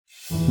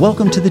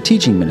Welcome to the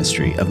teaching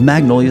ministry of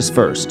Magnolia's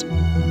First.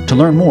 To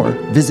learn more,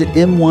 visit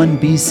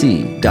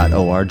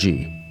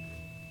m1bc.org.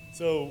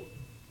 So,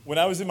 when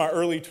I was in my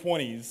early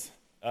 20s,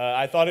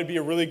 I thought it'd be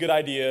a really good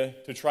idea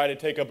to try to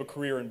take up a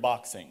career in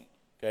boxing,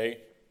 okay?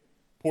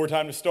 Poor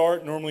time to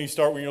start. Normally you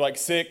start when you're like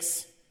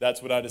 6.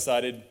 That's what I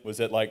decided was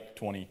at like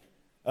 20.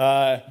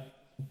 I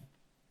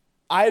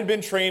had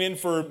been training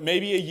for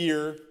maybe a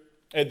year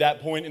at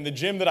that point, and the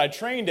gym that I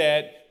trained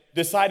at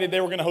decided they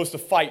were going to host a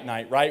fight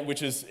night, right?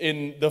 Which is,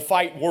 in the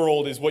fight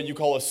world, is what you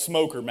call a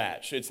smoker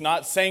match. It's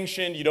not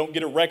sanctioned. You don't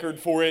get a record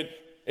for it.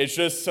 It's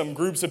just some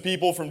groups of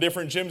people from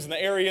different gyms in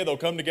the area. They'll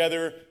come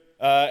together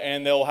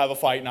and they'll have a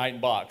fight night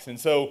and box. And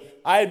so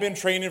I had been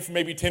training for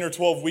maybe 10 or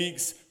 12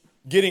 weeks,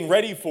 getting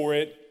ready for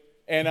it.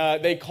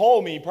 And they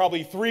call me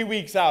probably 3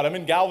 weeks out. I'm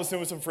in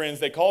Galveston with some friends.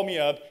 They call me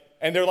up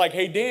and they're like,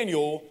 "Hey,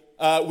 Daniel,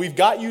 we've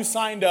got you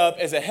signed up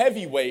as a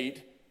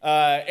heavyweight.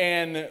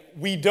 And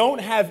we don't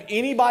have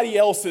anybody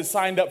else that's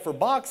signed up for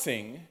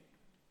boxing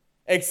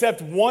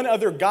except one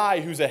other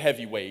guy who's a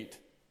heavyweight."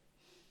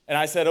 And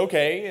I said,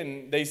 "Okay."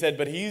 And they said,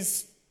 "But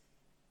he's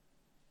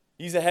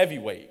a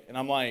heavyweight." And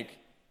I'm like,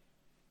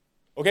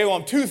 "Okay, well,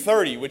 I'm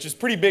 230, which is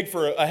pretty big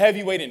for a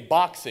heavyweight in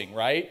boxing,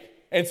 right?"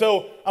 And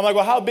so I'm like,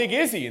 "Well, how big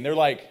is he?" And they're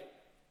like,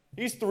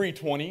 "He's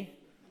 320.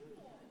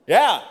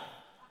 Yeah.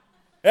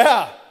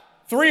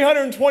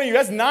 320,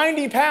 that's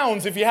 90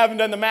 pounds if you haven't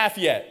done the math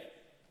yet.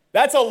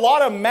 That's a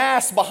lot of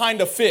mass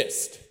behind a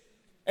fist.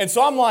 And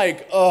so I'm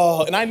like,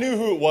 oh, and I knew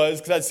who it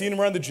was because I'd seen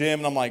him around the gym,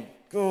 and I'm like,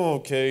 oh,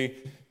 okay.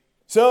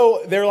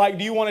 So they're like,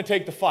 "Do you want to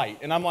take the fight?"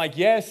 And I'm like,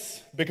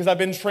 yes, because I've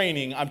been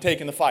training, I'm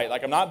taking the fight.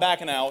 Like, I'm not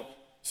backing out.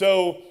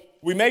 So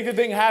we make the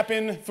thing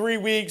happen, 3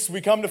 weeks,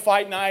 we come to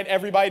fight night,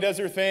 everybody does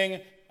their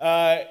thing.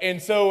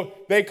 And so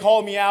they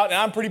call me out, and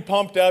I'm pretty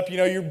pumped up. You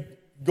know, you're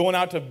going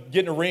out to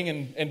get in a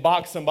ring and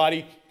box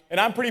somebody. And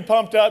I'm pretty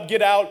pumped up,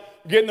 get out,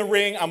 get in the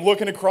ring. I'm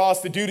looking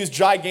across. The dude is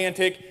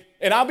gigantic.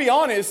 And I'll be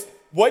honest,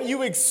 what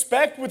you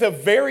expect with a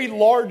very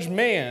large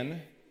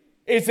man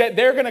is that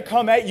they're going to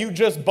come at you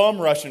just bum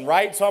rushing,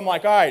 right? So I'm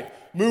like, all right,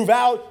 move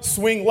out,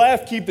 swing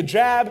left, keep the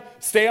jab,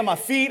 stay on my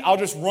feet. I'll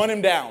just run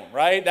him down,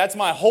 right? That's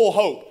my whole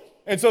hope.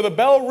 And so the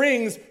bell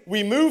rings,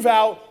 we move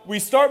out, we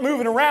start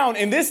moving around,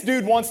 and this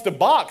dude wants to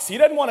box. He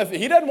doesn't want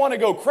to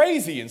go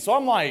crazy. And so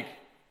I'm like,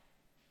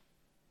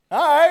 all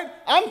right,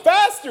 I'm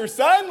faster,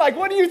 son. Like,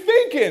 what are you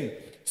thinking?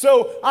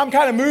 So I'm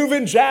kind of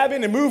moving,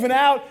 jabbing, and moving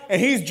out,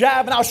 and he's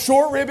jabbing. I'll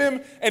short rib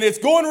him, and it's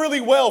going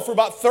really well for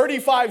about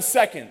 35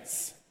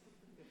 seconds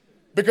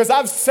because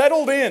I've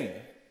settled in,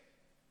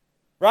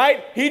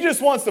 right? He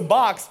just wants to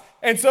box.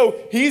 And so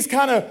he's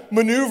kind of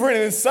maneuvering,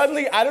 and then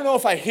suddenly, I don't know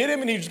if I hit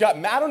him and he just got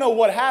mad. I don't know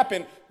what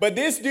happened, but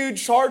this dude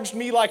charged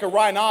me like a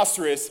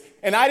rhinoceros,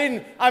 and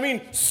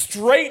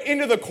straight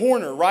into the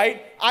corner,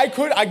 right?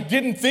 I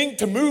didn't think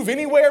to move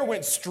anywhere,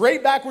 went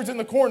straight backwards in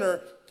the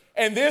corner,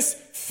 and this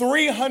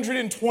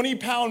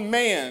 320-pound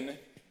man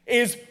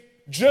is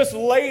just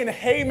laying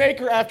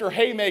haymaker after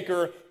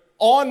haymaker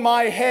on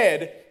my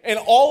head, and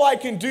all I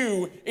can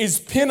do is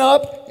pin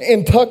up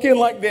and tuck in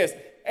like this.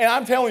 And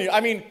I'm telling you,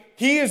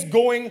 he is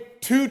going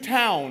to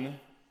town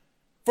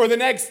for the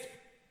next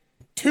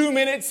 2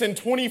 minutes and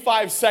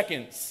 25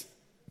 seconds,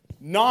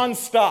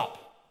 nonstop.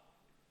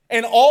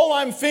 And all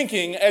I'm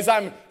thinking as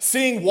I'm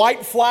seeing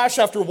white flash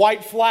after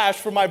white flash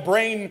from my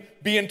brain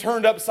being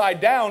turned upside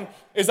down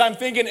is I'm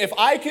thinking, if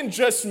I can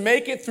just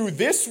make it through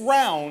this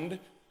round,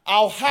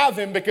 I'll have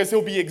him because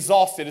he'll be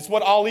exhausted. It's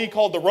what Ali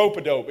called the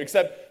rope-a-dope,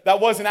 except that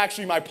wasn't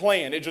actually my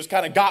plan. It just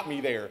kind of got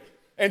me there.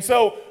 And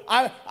so,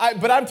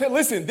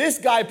 listen, this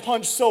guy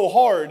punched so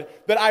hard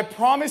that I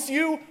promise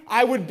you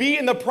I would be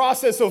in the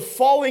process of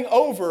falling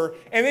over,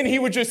 and then he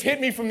would just hit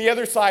me from the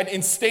other side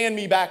and stand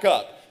me back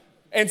up.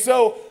 And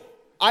so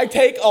I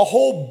take a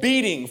whole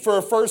beating for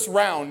a first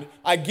round.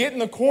 I get in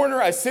the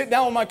corner, I sit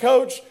down with my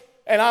coach,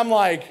 and I'm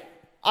like,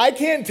 I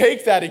can't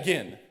take that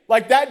again.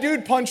 Like, that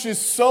dude punches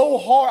so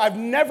hard. I've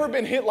never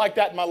been hit like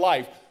that in my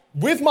life.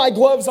 With my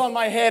gloves on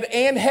my head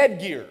and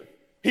headgear,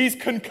 he's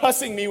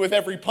concussing me with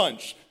every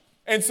punch.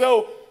 And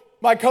so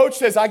my coach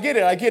says, I get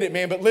it,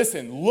 man, but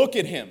listen, look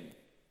at him.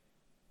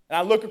 And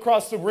I look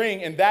across the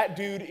ring, and that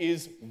dude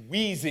is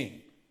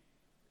wheezing.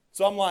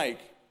 So I'm like,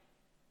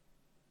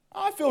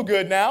 I feel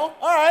good now.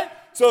 All right.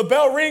 So the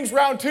bell rings,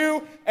 round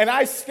 2, and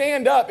I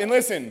stand up. And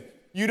listen,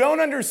 you don't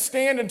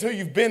understand until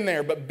you've been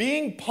there, but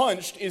being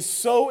punched is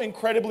so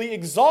incredibly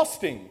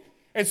exhausting.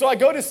 And so I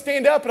go to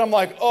stand up, and I'm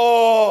like,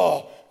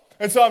 oh.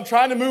 And so I'm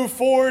trying to move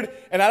forward,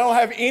 and I don't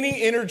have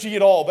any energy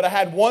at all, but I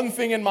had one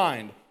thing in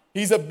mind.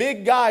 He's a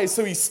big guy,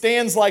 so he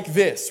stands like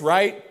this,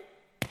 right?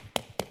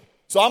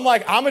 So I'm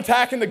like, I'm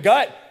attacking the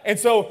gut. And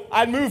so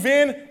I'd move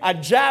in,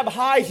 I'd jab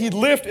high, he'd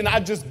lift, and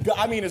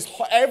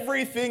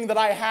everything that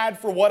I had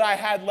for what I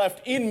had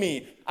left in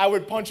me, I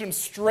would punch him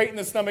straight in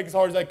the stomach as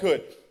hard as I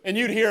could. And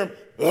you'd hear him,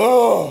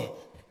 oh.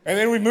 And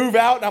then we move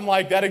out, and I'm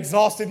like, that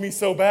exhausted me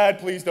so bad,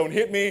 please don't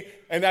hit me.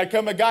 And I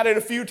got it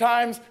a few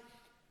times.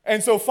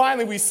 And so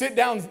finally we sit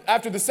down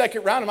after the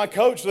second round and my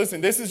coach,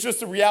 listen, this is just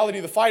the reality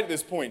of the fight at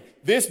this point.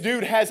 This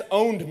dude has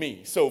owned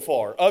me so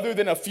far, other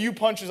than a few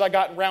punches I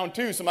got in round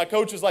 2. So my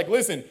coach is like,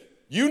 listen,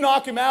 you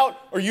knock him out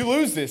or you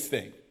lose this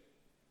thing.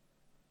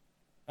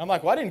 I'm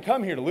like, well, I didn't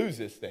come here to lose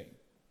this thing.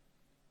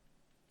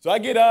 So I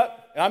get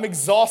up and I'm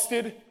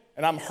exhausted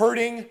and I'm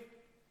hurting.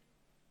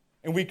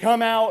 And we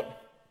come out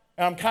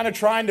and I'm kind of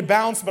trying to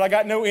bounce, but I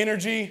got no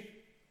energy.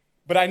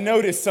 But I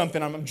noticed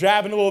something. I'm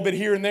jabbing a little bit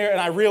here and there, and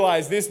I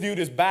realize this dude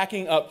is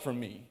backing up from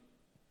me.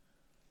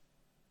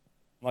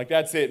 I'm like,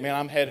 that's it, man.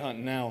 I'm headhunting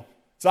now.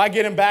 So I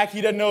get him back.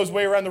 He doesn't know his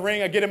way around the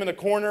ring. I get him in the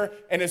corner,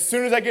 and as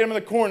soon as I get him in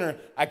the corner,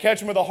 I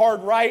catch him with a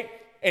hard right,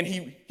 and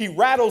he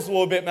rattles a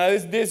little bit. Now,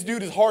 this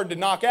dude is hard to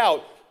knock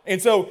out.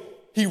 And so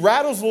he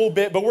rattles a little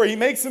bit, but where he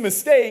makes a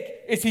mistake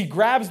is he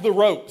grabs the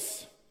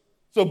ropes.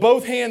 So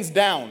both hands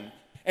down.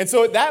 And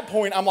so at that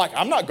point, I'm like,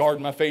 I'm not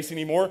guarding my face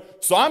anymore.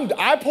 So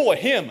I pull a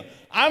him.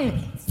 I'm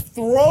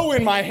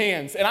throwing my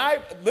hands. And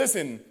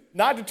listen,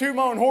 not to toot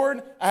my own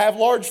horn, I have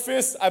large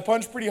fists. I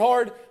punch pretty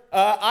hard.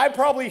 I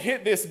probably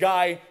hit this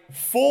guy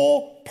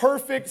full,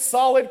 perfect,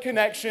 solid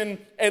connection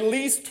at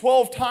least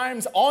 12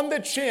 times on the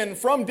chin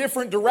from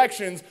different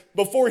directions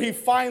before he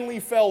finally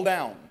fell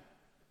down.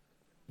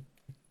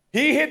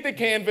 He hit the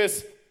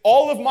canvas,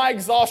 all of my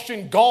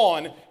exhaustion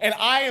gone, and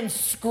I am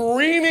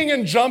screaming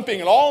and jumping,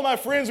 and all of my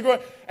friends are going,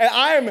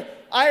 and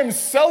I am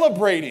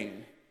celebrating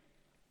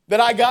that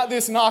I got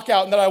this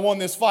knockout and that I won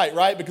this fight,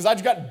 right? Because I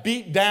just got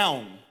beat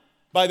down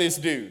by this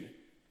dude.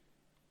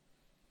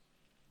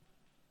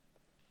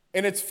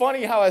 And it's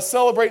funny how I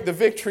celebrate the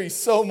victory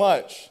so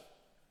much.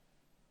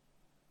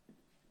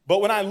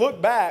 But when I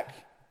look back,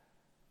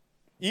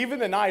 even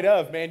the night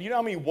of, man, you know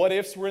how many what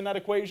ifs were in that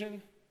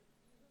equation?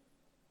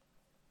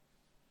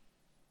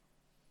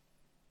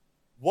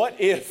 What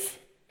if,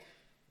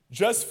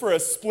 just for a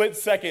split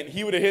second,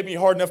 he would have hit me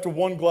hard enough to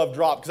one glove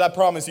drop? Because I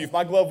promise you, if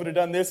my glove would have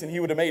done this and he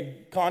would have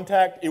made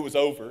contact, it was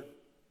over.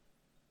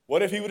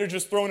 What if he would have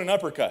just thrown an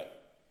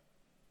uppercut?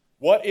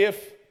 What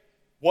if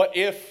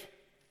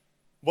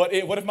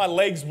my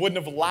legs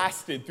wouldn't have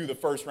lasted through the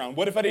first round?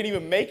 What if I didn't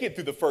even make it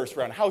through the first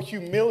round? How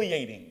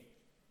humiliating.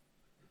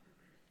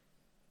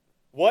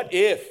 What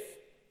if?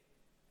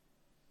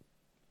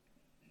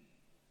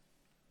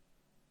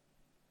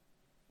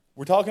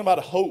 We're talking about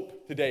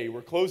hope today.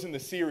 We're closing the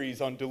series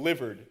on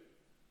Delivered,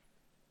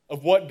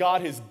 of what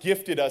God has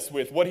gifted us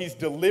with, what he's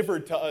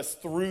delivered to us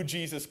through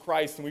Jesus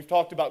Christ. And we've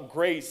talked about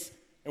grace,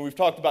 and we've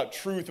talked about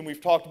truth, and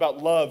we've talked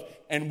about love.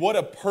 And what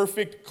a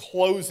perfect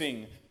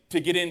closing to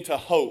get into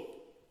hope.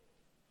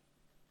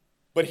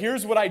 But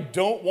here's what I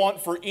don't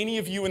want for any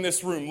of you in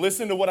this room.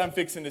 Listen to what I'm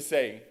fixing to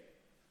say.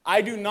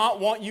 I do not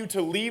want you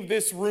to leave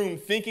this room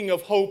thinking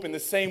of hope in the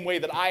same way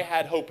that I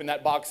had hope in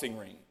that boxing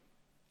ring.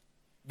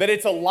 That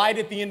it's a light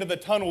at the end of the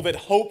tunnel that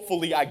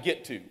hopefully I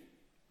get to.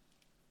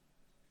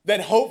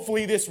 That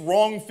hopefully this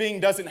wrong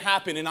thing doesn't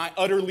happen and I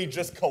utterly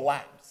just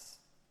collapse.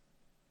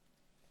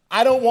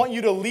 I don't want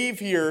you to leave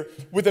here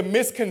with a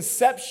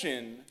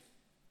misconception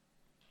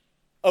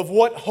of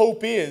what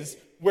hope is,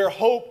 where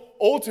hope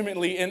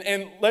ultimately,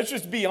 and let's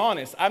just be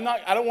honest, I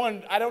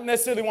don't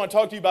necessarily want to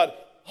talk to you about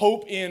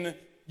hope in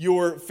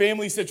your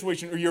family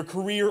situation or your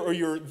career or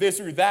your this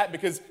or that,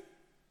 because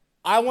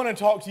I want to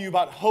talk to you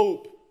about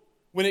hope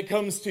when it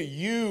comes to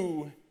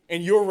you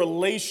and your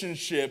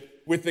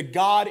relationship with the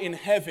God in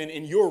heaven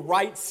and your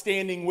right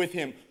standing with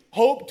him.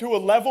 Hope to a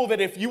level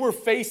that if you were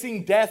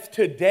facing death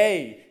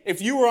today,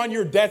 if you were on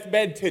your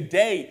deathbed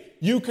today,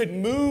 you could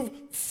move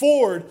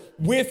forward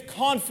with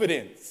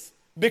confidence.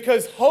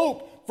 Because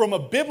hope, from a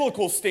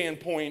biblical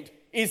standpoint,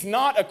 is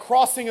not a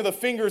crossing of the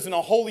fingers and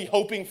a holy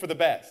hoping for the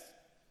best.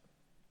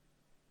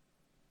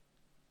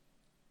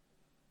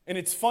 And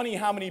it's funny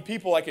how many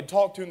people I could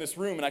talk to in this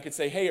room and I could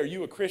say, hey, are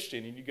you a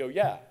Christian? And you'd go,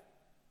 yeah.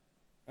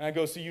 And I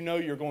go, so you know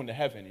you're going to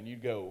heaven? And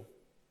you'd go,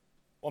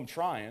 well, I'm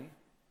trying.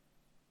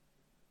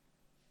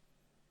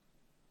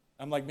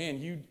 I'm like,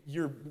 man,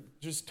 you're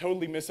just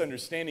totally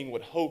misunderstanding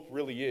what hope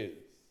really is.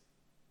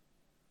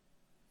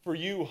 For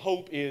you,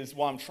 hope is,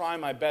 well, I'm trying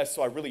my best,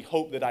 so I really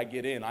hope that I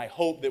get in. I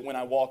hope that when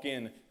I walk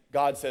in,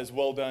 God says,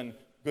 well done,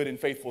 good and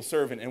faithful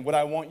servant. And what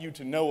I want you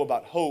to know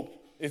about hope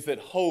is that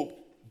hope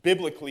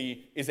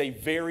biblically is a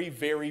very,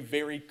 very,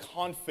 very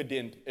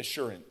confident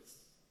assurance.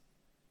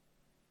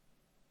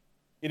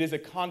 It is a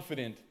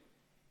confident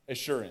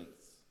assurance.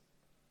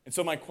 And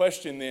so my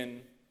question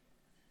then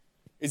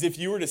is, if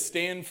you were to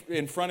stand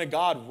in front of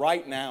God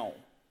right now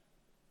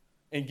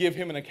and give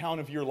him an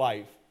account of your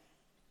life,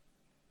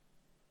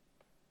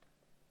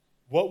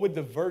 what would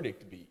the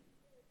verdict be?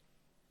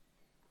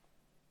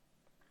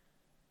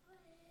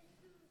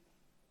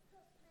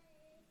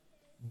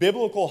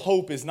 Biblical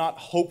hope is not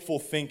hopeful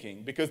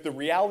thinking, because the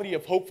reality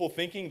of hopeful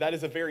thinking, that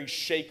is a very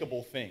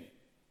shakable thing,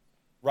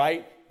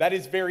 right? That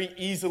is very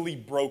easily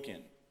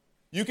broken.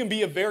 You can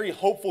be a very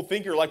hopeful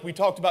thinker like we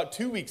talked about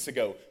 2 weeks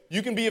ago.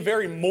 You can be a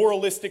very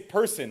moralistic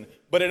person,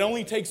 but it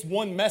only takes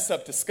one mess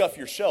up to scuff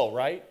your shell,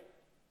 right?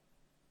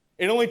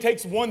 It only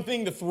takes one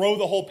thing to throw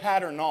the whole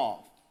pattern off.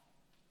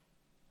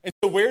 And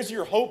so where's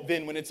your hope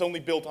then when it's only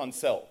built on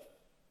self?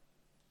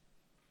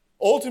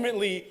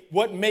 Ultimately,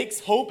 what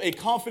makes hope a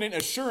confident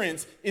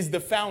assurance is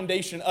the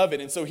foundation of it.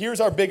 And so here's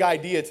our big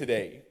idea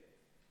today.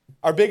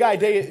 Our big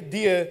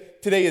idea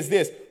today is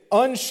this: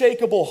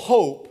 unshakable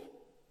hope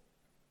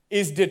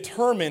is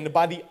determined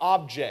by the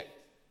object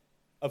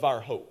of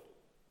our hope.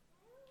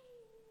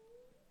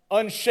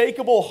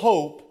 Unshakable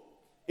hope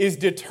is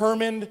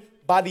determined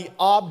by the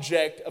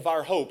object of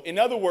our hope. In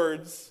other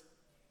words,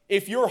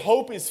 if your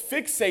hope is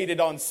fixated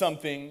on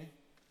something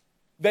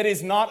that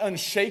is not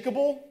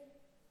unshakable,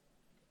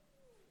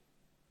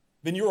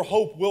 then your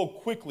hope will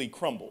quickly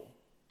crumble.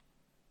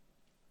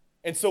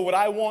 And so what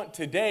I want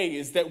today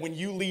is that when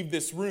you leave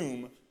this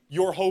room,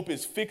 your hope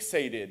is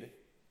fixated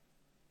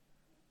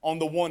on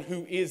the one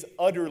who is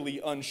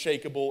utterly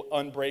unshakable,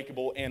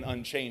 unbreakable, and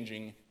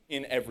unchanging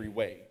in every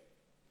way.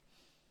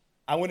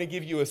 I want to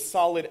give you a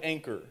solid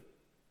anchor,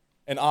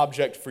 an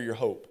object for your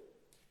hope.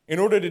 In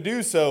order to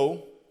do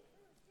so,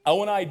 I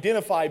want to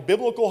identify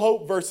biblical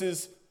hope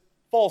versus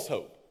false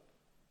hope,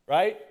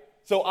 right?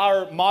 So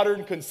our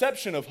modern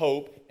conception of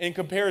hope in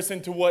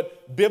comparison to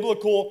what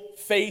biblical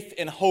faith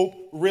and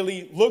hope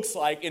really looks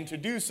like. And to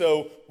do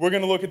so, we're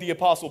going to look at the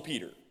Apostle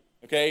Peter,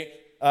 okay?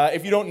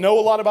 If you don't know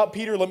a lot about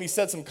Peter, let me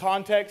set some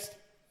context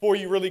for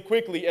you really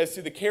quickly as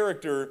to the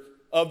character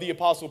of the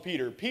Apostle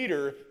Peter.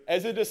 Peter,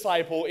 as a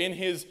disciple in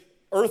his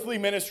earthly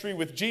ministry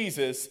with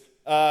Jesus,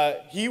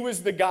 he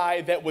was the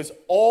guy that was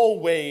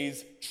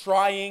always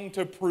trying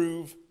to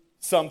prove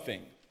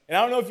something. And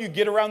I don't know if you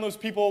get around those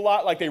people a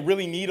lot, like they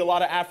really need a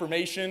lot of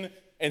affirmation,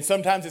 and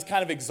sometimes it's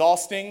kind of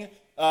exhausting.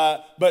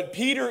 But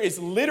Peter is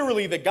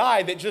literally the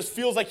guy that just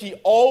feels like he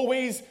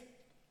always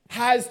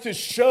has to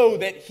show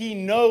that he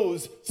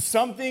knows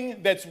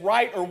something that's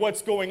right or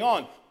what's going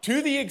on.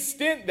 To the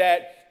extent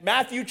that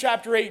Matthew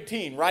chapter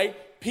 18, right?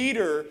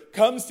 Peter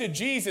comes to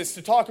Jesus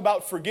to talk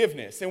about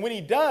forgiveness. And when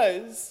he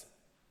does,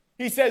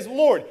 he says,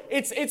 Lord,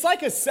 it's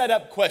like a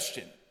setup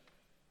question.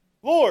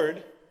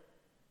 Lord,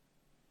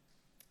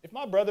 if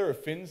my brother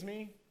offends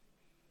me,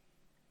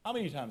 how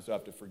many times do I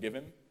have to forgive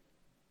him?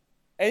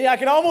 And I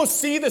can almost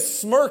see the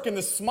smirk and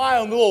the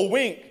smile and the little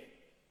wink.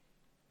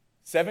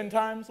 7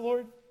 times,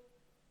 Lord?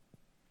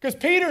 Because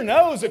Peter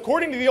knows,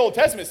 according to the Old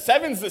Testament,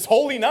 7's this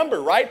holy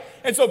number, right?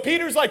 And so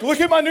Peter's like,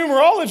 look at my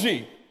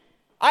numerology.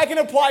 I can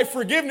apply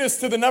forgiveness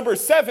to the number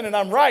 7 and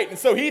I'm right. And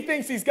so he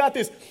thinks he's got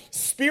this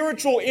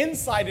spiritual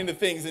insight into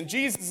things. And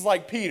Jesus is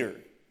like, Peter,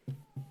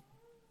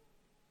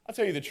 I'll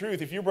tell you the truth.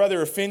 If your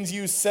brother offends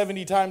you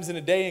 70 times in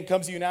a day and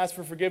comes to you and asks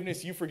for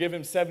forgiveness, you forgive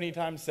him 70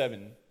 times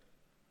 7.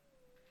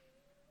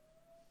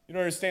 You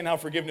don't understand how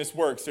forgiveness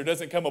works. There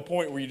doesn't come a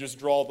point where you just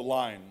draw the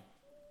line.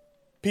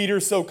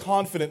 Peter's so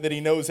confident that he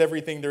knows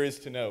everything there is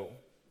to know.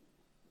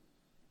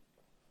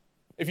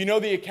 If you know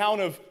the account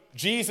of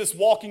Jesus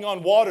walking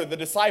on water, the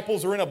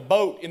disciples are in a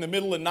boat in the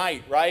middle of the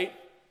night, right?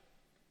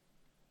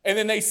 And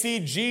then they see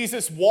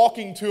Jesus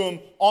walking to them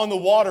on the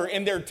water,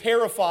 and they're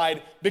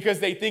terrified because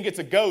they think it's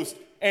a ghost.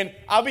 And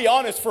I'll be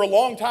honest, for a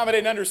long time I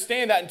didn't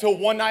understand that until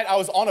one night I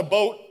was on a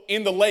boat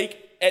in the lake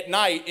at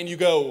night, and you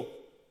go,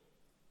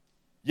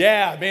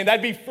 yeah, man,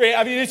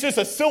 it's just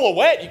a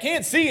silhouette. You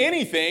can't see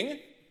anything.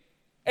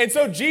 And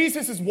so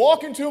Jesus is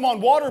walking to him on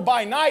water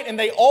by night, and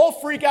they all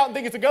freak out and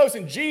think it's a ghost.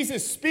 And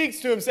Jesus speaks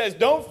to him, says,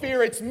 don't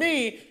fear, it's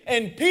me.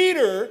 And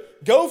Peter,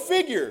 go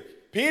figure.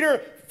 Peter,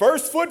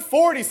 first foot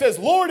forward, he says,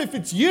 Lord, if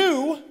it's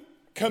you,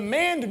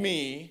 command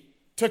me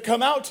to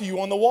come out to you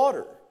on the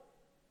water.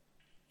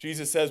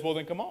 Jesus says, well,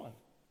 then come on.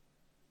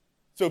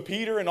 So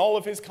Peter, in all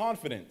of his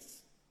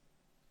confidence,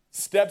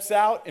 steps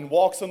out and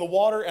walks on the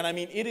water. And I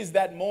mean, it is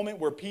that moment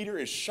where Peter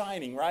is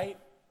shining, right?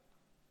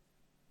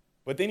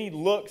 But then he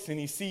looks and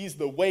he sees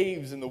the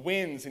waves and the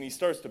winds and he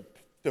starts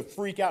to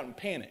freak out and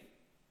panic.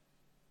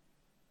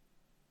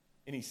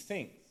 And he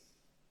sinks.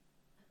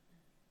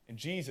 And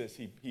Jesus,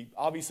 he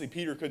obviously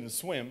Peter couldn't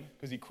swim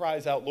because he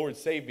cries out, Lord,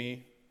 save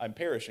me, I'm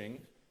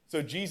perishing.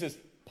 So Jesus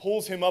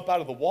pulls him up out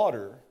of the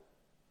water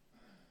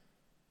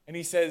and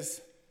he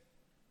says,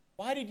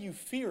 why did you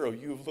fear, O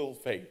you of little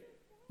faith?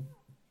 You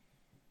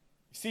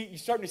see, you're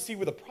starting to see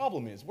where the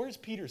problem is. Where's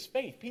Peter's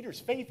faith? Peter's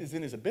faith is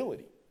in his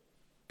ability.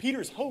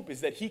 Peter's hope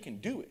is that he can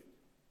do it.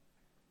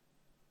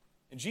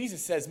 And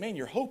Jesus says, man,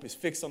 your hope is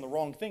fixed on the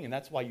wrong thing, and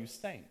that's why you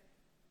sank.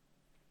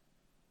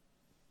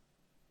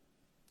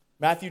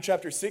 Matthew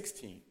chapter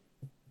 16.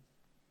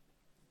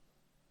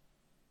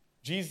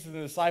 Jesus and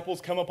the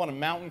disciples come up on a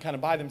mountain kind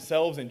of by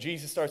themselves, and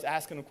Jesus starts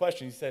asking them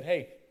questions. He said,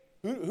 hey,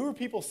 who are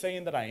people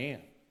saying that I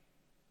am?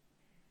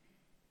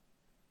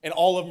 And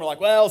all of them are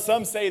like, well,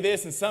 some say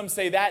this and some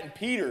say that. And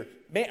Peter,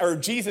 or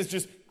Jesus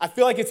just, I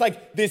feel like it's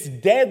like this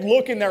dead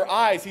look in their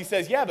eyes. He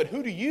says, yeah, but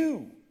who do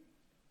you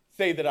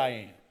say that I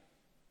am?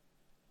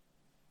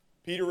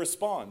 Peter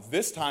responds,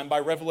 this time by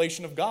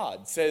revelation of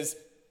God, says,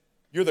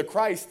 you're the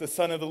Christ, the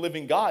Son of the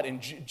living God.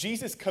 And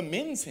Jesus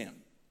commends him.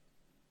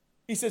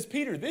 He says,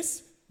 Peter,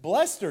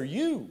 blessed are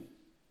you.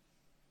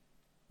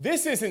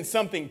 This isn't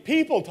something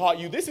people taught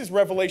you. This is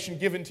revelation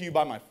given to you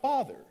by my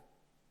Father.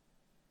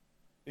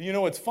 And you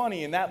know what's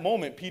funny? In that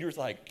moment, Peter's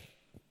like,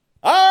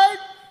 all right,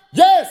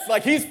 Yes,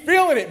 like he's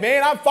feeling it,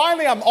 man. I'm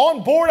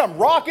on board. I'm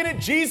rocking it.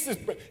 Jesus,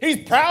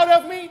 he's proud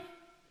of me.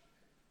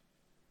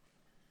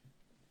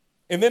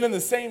 And then in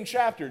the same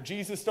chapter,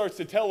 Jesus starts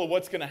to tell her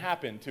what's going to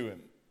happen to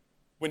him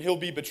when he'll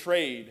be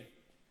betrayed,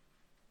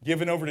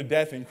 given over to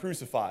death, and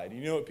crucified.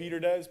 You know what Peter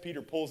does?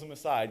 Peter pulls him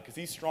aside because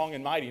he's strong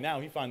and mighty now.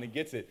 He finally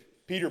gets it.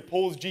 Peter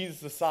pulls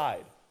Jesus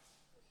aside.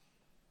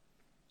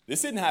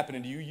 This isn't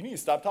happening to you. You need to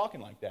stop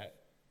talking like that.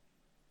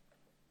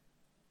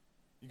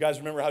 You guys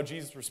remember how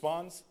Jesus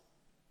responds?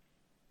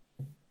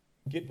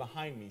 Get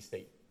behind me,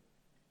 Satan.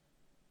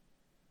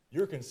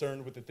 You're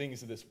concerned with the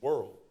things of this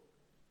world,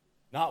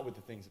 not with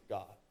the things of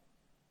God.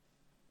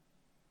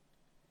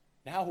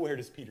 Now where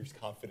does Peter's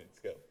confidence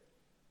go?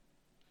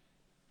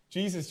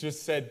 Jesus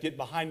just said, get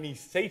behind me,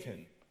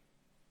 Satan,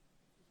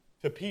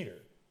 to Peter.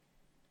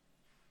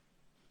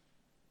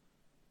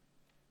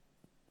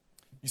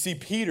 You see,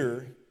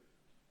 Peter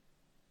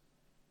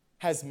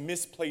has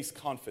misplaced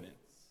confidence.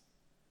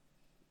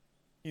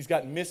 He's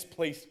got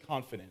misplaced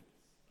confidence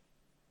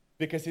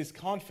because his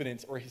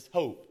confidence or his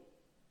hope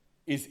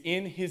is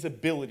in his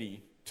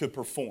ability to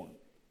perform.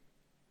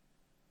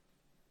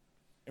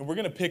 And we're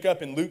going to pick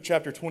up in Luke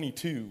chapter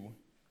 22.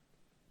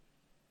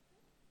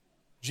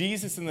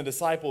 Jesus and the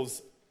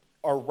disciples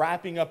are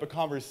wrapping up a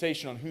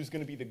conversation on who's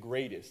going to be the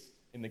greatest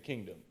in the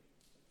kingdom,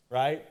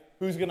 right?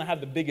 Who's going to have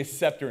the biggest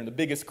scepter and the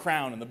biggest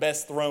crown and the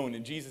best throne.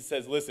 And Jesus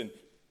says, listen,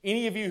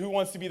 any of you who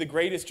wants to be the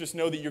greatest, just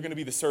know that you're going to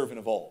be the servant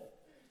of all,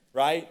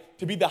 right?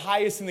 To be the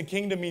highest in the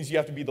kingdom means you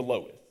have to be the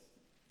lowest.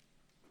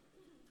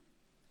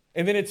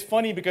 And then it's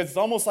funny because it's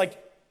almost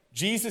like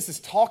Jesus is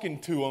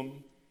talking to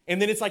him,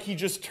 and then it's like he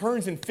just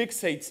turns and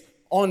fixates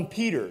on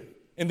Peter.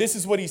 And this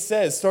is what he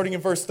says, starting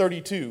in verse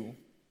 32.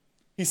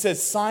 He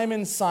says,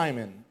 Simon,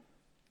 Simon,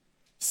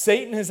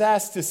 Satan has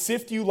asked to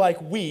sift you like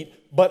wheat,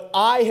 but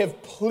I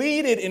have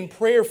pleaded in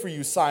prayer for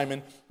you,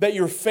 Simon, that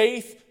your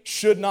faith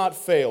should not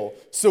fail.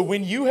 So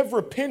when you have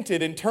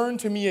repented and turned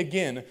to me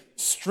again,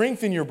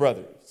 strengthen your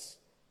brothers.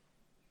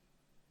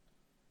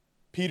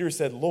 Peter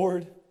said,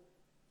 Lord,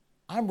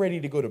 I'm ready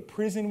to go to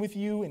prison with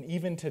you and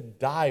even to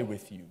die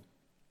with you.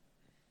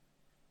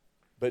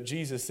 But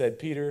Jesus said,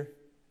 Peter,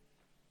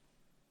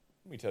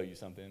 let me tell you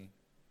something.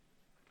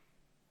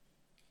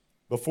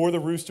 Before the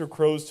rooster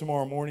crows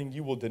tomorrow morning,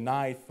 you will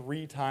deny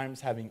 3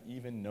 times having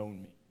even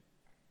known me.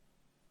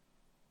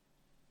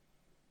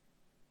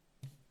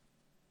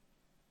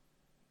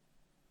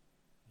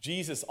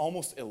 Jesus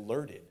almost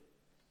alerted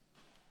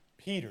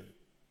Peter,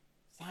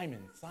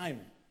 Simon,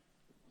 Simon,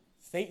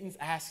 Satan's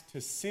asked to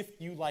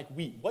sift you like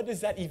wheat. What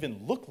does that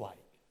even look like?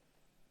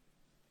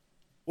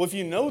 Well, if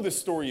you know the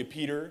story of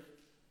Peter,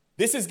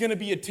 this is going to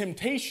be a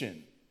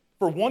temptation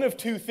for one of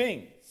 2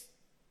 things.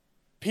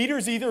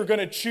 Peter's either going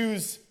to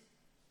choose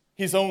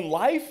his own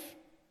life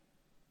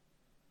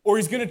or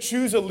he's going to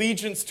choose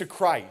allegiance to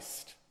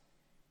Christ.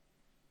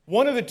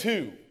 One of the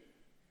 2.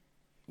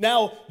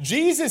 Now,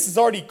 Jesus has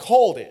already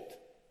called it,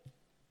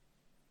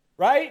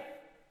 right?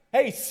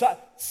 Hey,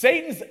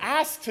 Satan's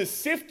asked to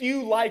sift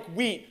you like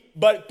wheat.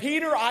 But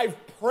Peter, I've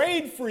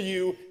prayed for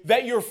you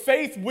that your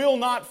faith will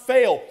not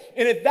fail.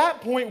 And at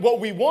that point, what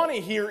we want to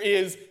hear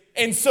is,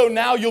 and so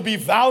now you'll be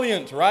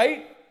valiant,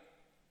 right?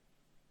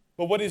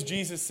 But what does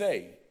Jesus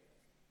say?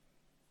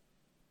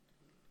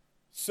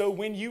 So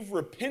when you've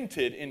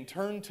repented and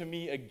turned to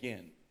me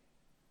again,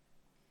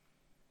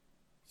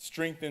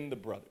 strengthen the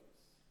brothers.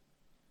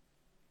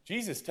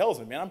 Jesus tells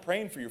him, man, I'm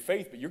praying for your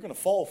faith, but you're going to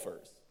fall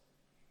first.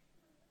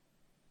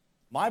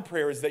 My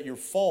prayer is that your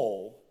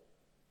fall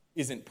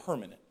isn't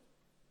permanent.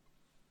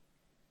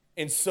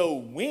 And so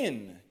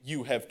when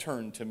you have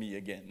turned to me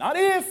again, not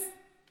if,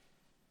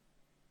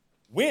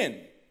 when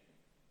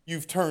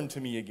you've turned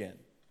to me again.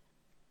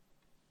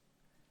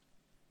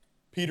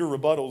 Peter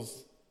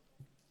rebuttals,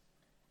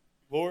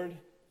 Lord,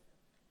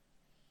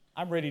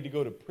 I'm ready to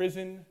go to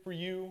prison for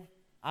you.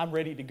 I'm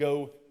ready to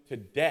go to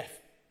death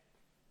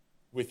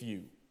with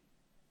you.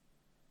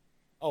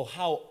 Oh,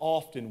 how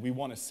often we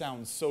want to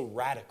sound so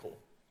radical.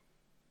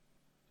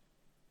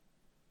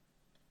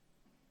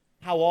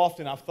 How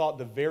often I've thought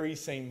the very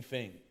same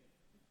thing.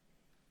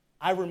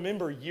 I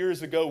remember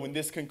years ago when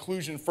this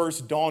conclusion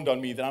first dawned on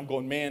me that I'm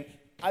going, man,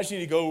 I just need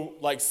to go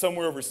like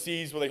somewhere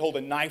overseas where they hold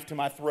a knife to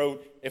my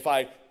throat if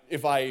I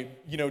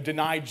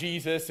deny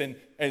Jesus. And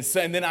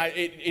then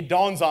it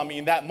dawns on me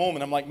in that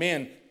moment. I'm like,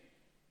 man,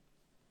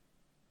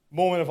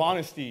 moment of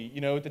honesty.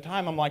 At the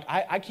time I'm like,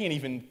 I can't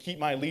even keep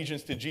my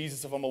allegiance to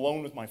Jesus if I'm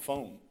alone with my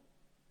phone.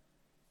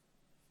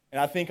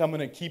 And I think I'm going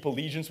to keep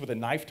allegiance with a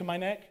knife to my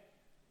neck.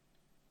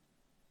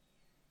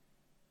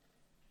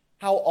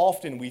 How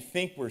often we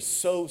think we're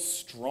so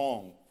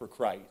strong for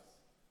Christ.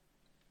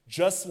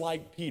 Just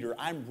like Peter,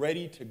 I'm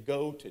ready to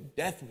go to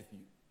death with you.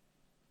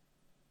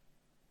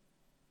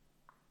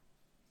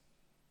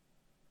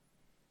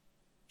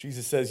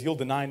 Jesus says, you'll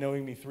deny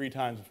knowing me 3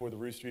 times before the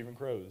rooster even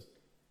crows.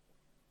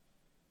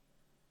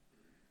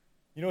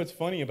 You know what's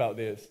funny about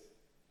this?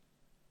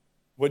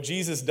 What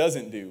Jesus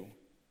doesn't do,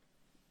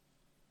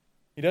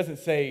 he doesn't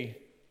say,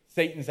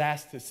 Satan's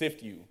asked to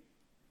sift you.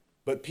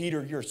 But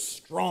Peter, you're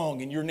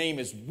strong and your name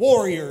is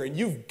warrior and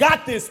you've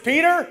got this,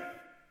 Peter.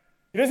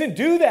 He doesn't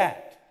do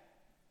that.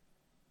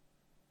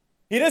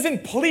 He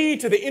doesn't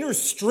plead to the inner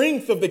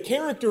strength of the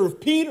character of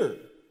Peter.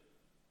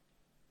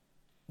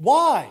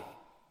 Why?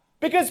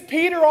 Because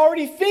Peter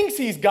already thinks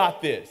he's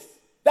got this.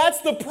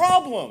 That's the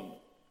problem.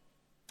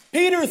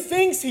 Peter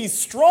thinks he's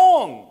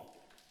strong.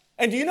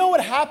 And do you know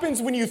what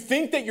happens when you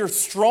think that you're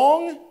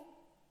strong?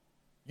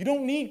 You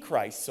don't need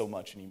Christ so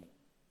much anymore.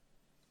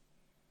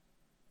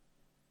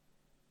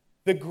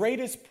 The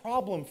greatest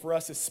problem for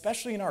us,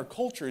 especially in our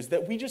culture, is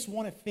that we just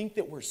want to think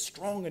that we're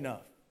strong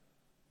enough.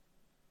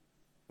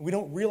 We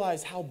don't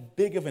realize how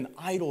big of an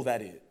idol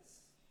that is.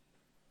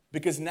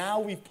 Because now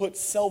we've put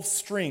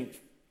self-strength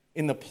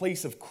in the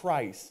place of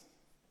Christ,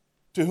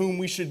 to whom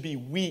we should be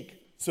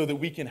weak so that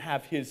we can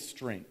have his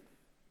strength.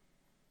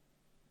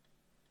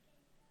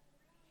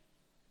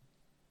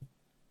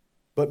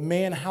 But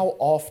man, how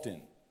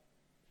often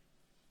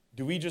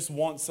do we just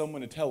want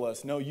someone to tell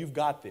us, no, you've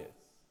got this.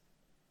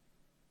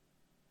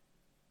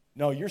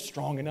 No, you're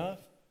strong enough.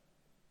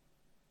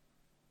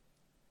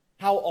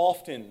 How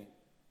often,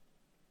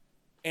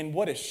 and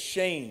what a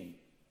shame,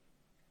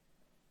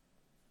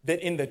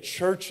 that in the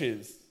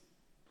churches,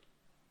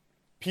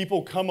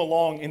 people come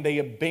along and they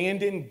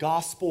abandon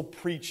gospel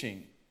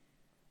preaching.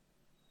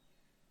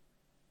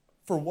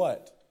 For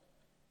what?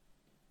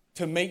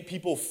 To make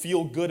people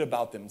feel good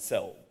about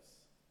themselves.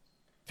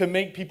 To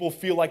make people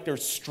feel like they're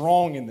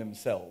strong in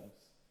themselves.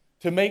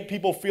 To make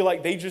people feel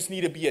like they just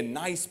need to be a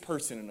nice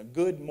person and a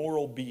good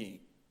moral being.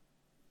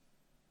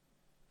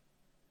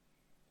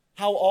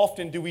 How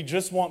often do we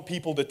just want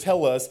people to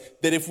tell us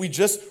that if we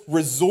just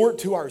resort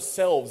to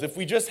ourselves, if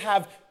we just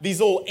have these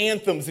old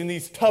anthems and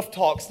these tough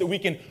talks, that we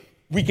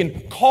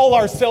can call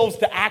ourselves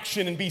to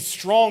action and be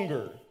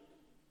stronger?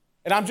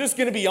 And I'm just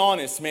going to be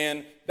honest,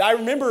 man. I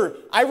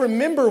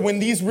remember when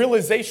these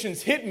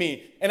realizations hit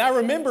me, and I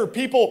remember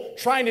people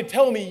trying to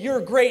tell me, you're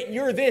great, and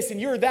you're this,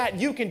 and you're that,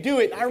 and you can do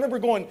it. And I remember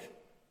going,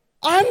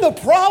 I'm the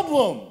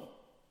problem.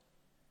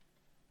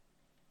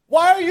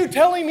 Why are you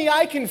telling me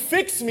I can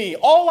fix me?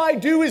 All I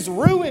do is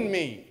ruin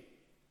me.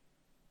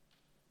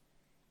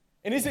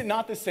 And is it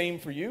not the same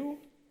for you?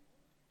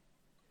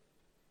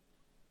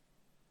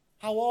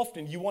 How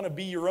often you want to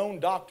be your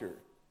own doctor,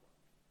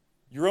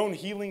 your own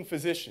healing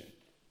physician,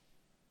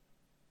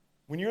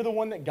 when you're the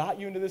one that got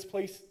you into this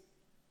place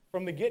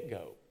from the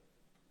get-go?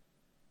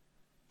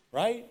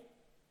 Right?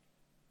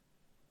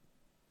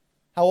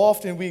 How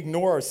often we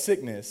ignore our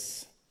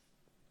sickness,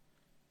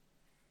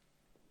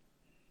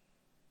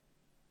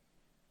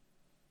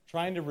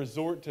 trying to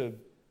resort to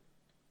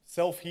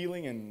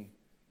self-healing and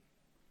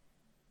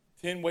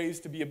 10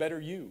 ways to be a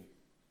better you,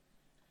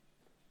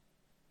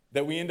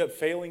 that we end up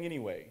failing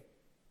anyway.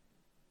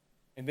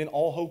 And then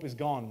all hope is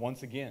gone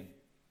once again,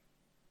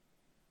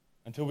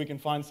 until we can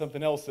find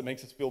something else that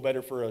makes us feel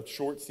better for a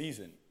short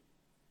season,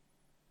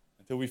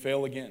 until we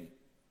fail again.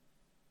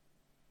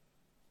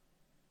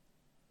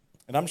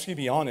 And I'm just going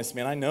to be honest,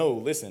 man. I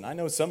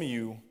know some of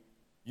you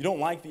don't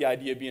like the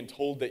idea of being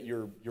told that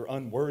you're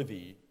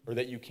unworthy, or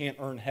that you can't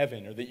earn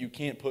heaven, or that you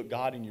can't put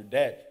God in your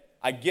debt.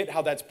 I get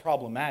how that's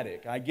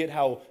problematic. I get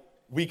how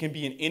we can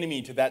be an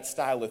enemy to that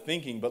style of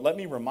thinking. But let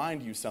me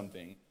remind you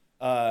something.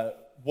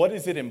 What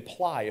does it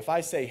imply? If I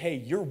say, hey,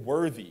 you're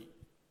worthy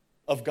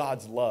of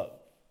God's love,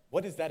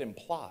 what does that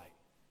imply?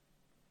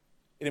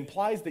 It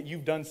implies that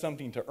you've done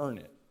something to earn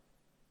it,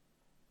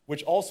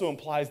 which also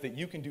implies that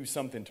you can do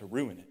something to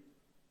ruin it.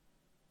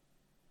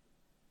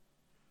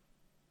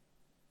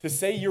 To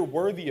say you're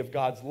worthy of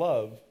God's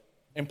love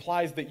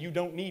implies that you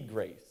don't need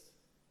grace.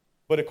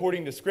 But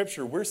according to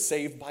Scripture, we're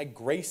saved by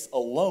grace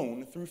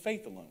alone through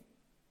faith alone.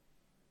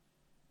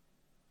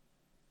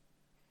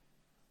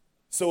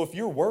 So if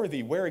you're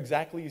worthy, where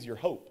exactly is your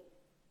hope?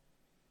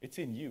 It's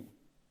in you.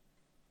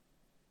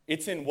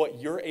 It's in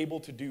what you're able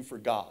to do for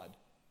God,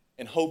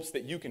 in hopes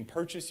that you can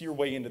purchase your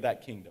way into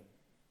that kingdom.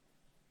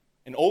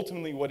 And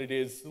ultimately what it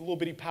is a little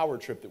bitty power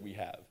trip that we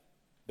have,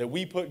 that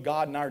we put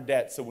God in our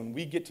debt, so when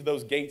we get to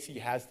those gates, he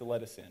has to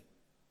let us in.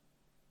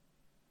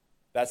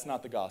 That's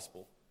not the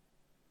gospel.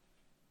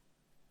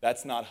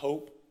 That's not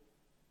hope.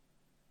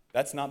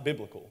 That's not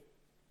biblical.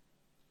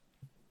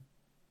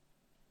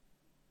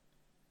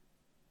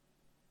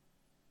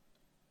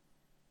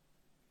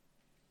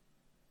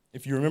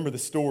 If you remember the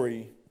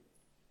story,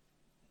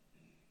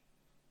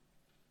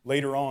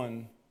 later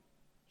on,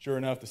 sure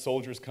enough, the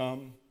soldiers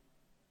come.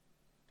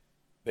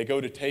 They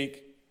go to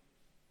take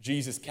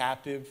Jesus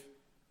captive.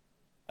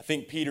 I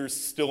think Peter's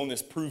still in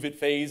this prove-it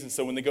phase, and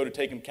so when they go to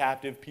take him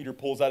captive, Peter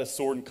pulls out his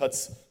sword and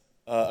cuts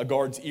a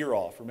guard's ear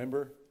off,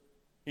 remember?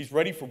 He's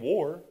ready for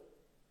war.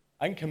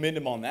 I can commend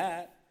him on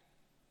that.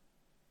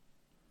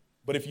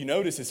 But if you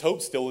notice, his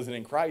hope still isn't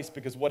in Christ,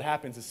 because what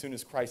happens as soon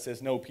as Christ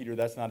says, no, Peter,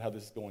 that's not how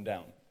this is going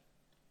down.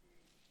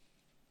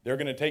 They're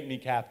going to take me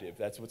captive.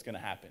 That's what's going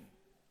to happen.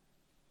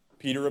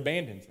 Peter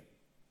abandons him.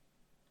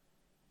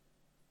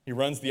 He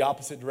runs the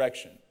opposite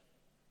direction.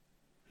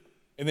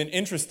 And then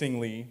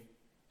interestingly,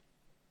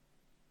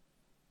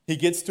 he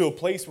gets to a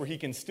place where he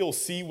can still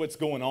see what's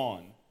going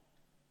on.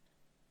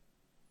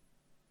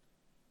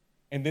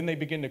 And then they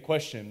begin to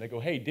question him. They go,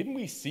 hey, didn't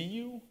we see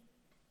you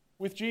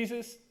with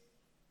Jesus?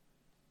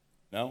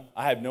 No,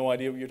 I have no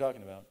idea what you're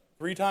talking about.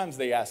 3 times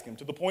they ask him,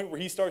 to the point where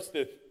he starts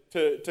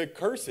to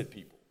curse at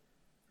people.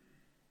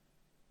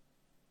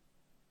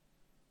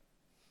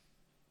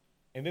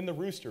 And then the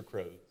rooster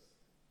crows.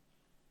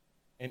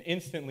 And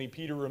instantly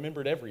Peter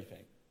remembered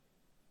everything.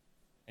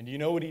 And do you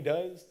know what he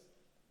does?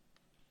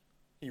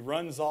 He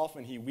runs off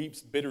and he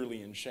weeps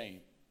bitterly in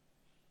shame.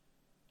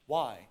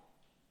 Why?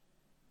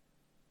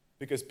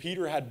 Because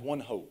Peter had one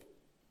hope.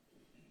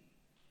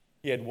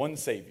 He had one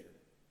Savior.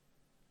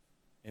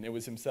 And it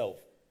was himself.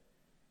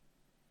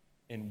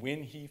 And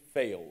when he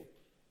failed,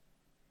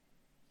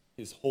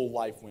 his whole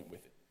life went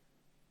with it.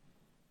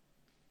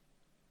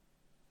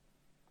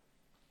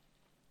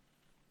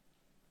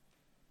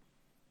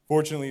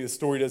 Fortunately, the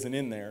story doesn't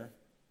end there.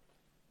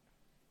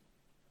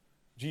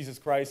 Jesus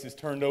Christ is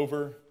turned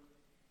over.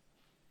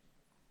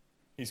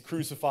 He's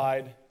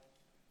crucified,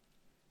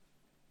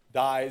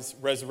 dies,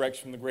 resurrects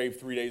from the grave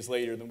 3 days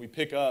later. Then we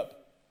pick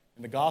up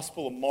in the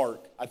Gospel of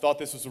Mark. I thought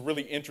this was a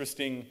really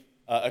interesting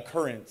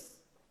occurrence.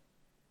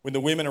 When the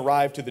women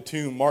arrived to the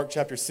tomb, Mark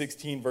chapter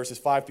 16, verses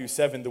 5 through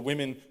 7, the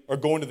women are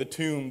going to the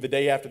tomb the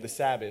day after the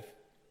Sabbath.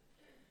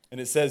 And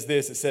it says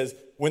this, it says,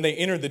 when they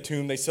entered the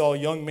tomb, they saw a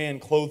young man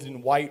clothed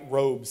in white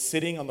robes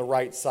sitting on the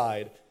right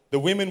side. The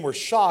women were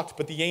shocked,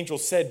 but the angel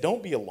said,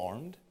 don't be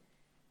alarmed.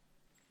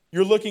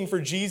 You're looking for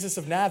Jesus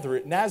of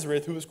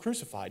Nazareth who was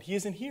crucified. He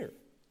isn't here.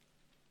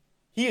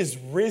 He is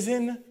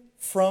risen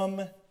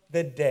from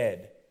the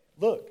dead.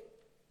 Look,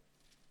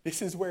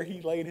 this is where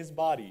he laid his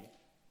body.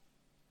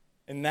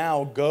 And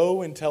now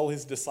go and tell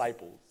his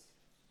disciples,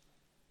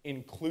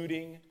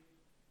 including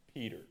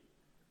Peter.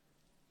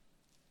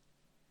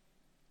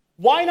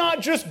 Why not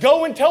just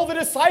go and tell the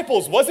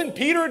disciples? Wasn't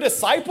Peter a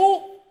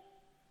disciple?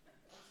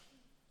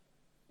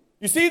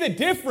 You see the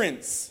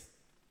difference.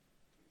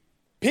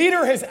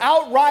 Peter has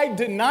outright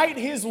denied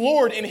his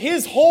Lord, and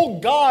his whole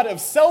God of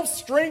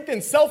self-strength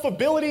and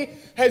self-ability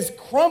has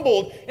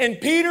crumbled,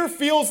 and Peter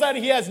feels that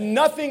he has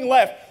nothing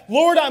left.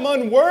 Lord, I'm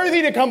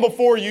unworthy to come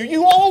before you.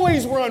 You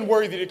always were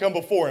unworthy to come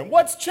before him.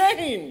 What's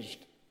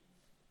changed?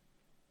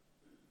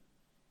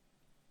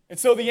 And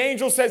so the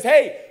angel says,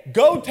 hey,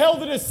 go tell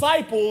the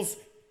disciples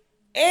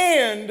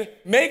and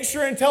make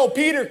sure and tell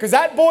Peter, because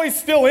that boy's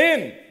still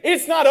in.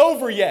 It's not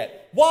over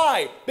yet.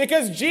 Why?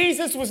 Because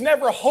Jesus was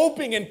never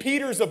hoping in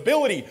Peter's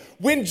ability.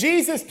 When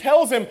Jesus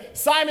tells him,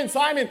 Simon,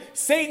 Simon,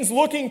 Satan's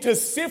looking to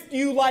sift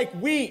you like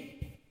wheat.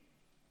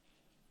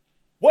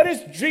 What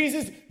is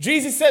Jesus?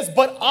 Jesus says,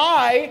 but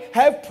I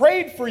have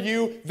prayed for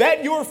you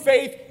that your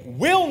faith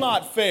will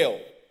not fail.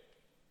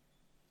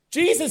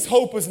 Jesus'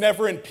 hope was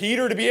never in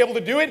Peter to be able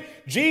to do it.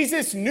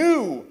 Jesus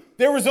knew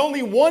there was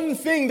only one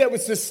thing that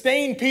would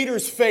sustain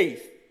Peter's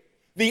faith.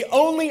 The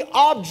only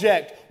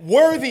object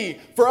worthy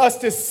for us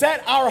to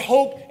set our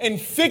hope and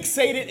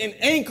fixate it and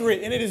anchor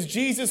it, and it is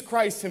Jesus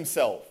Christ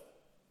himself.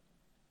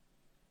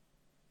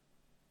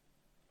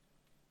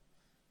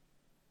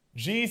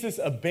 Jesus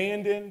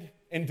abandoned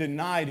and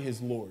denied his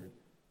Lord.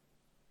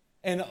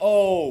 And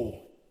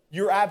oh,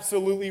 you're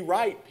absolutely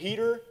right,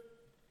 Peter.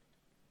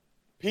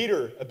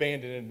 Peter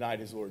abandoned and denied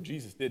his Lord.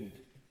 Jesus didn't.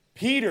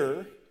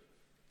 Peter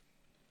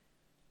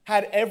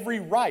had every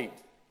right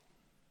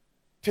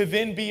to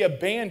then be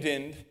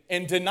abandoned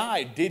and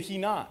denied, did he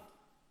not?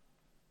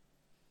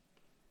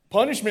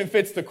 Punishment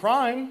fits the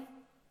crime.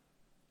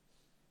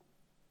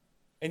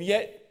 And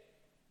yet,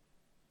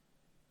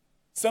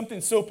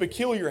 something so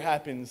peculiar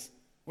happens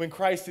when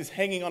Christ is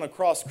hanging on a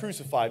cross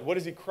crucified. What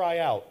does he cry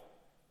out?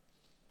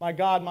 My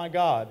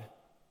God,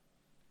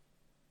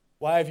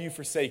 why have you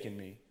forsaken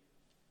me?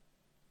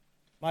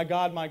 My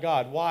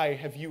God, why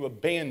have you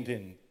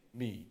abandoned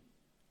me?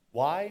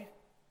 Why?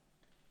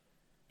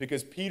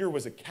 Because Peter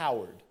was a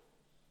coward,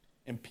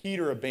 and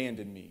Peter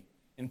abandoned me,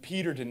 and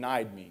Peter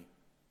denied me.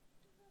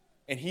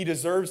 And he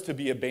deserves to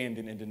be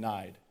abandoned and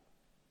denied.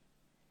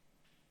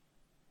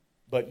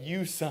 But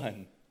you,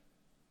 son,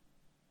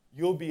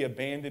 you'll be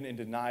abandoned and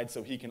denied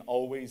so he can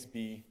always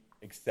be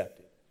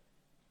accepted.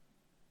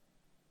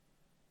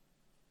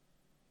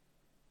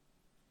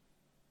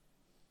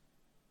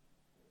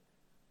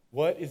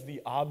 What is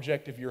the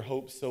object of your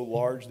hope so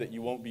large that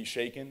you won't be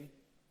shaken?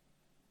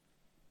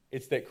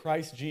 It's that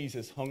Christ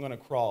Jesus hung on a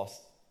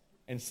cross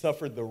and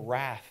suffered the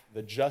wrath,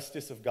 the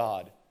justice of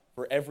God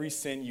for every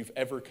sin you've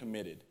ever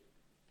committed.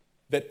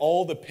 That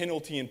all the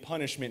penalty and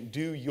punishment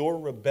due your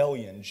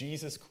rebellion,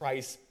 Jesus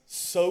Christ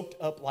soaked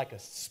up like a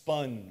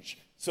sponge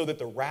so that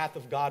the wrath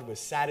of God was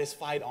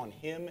satisfied on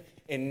him.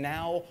 And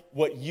now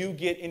what you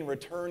get in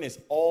return is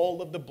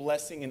all of the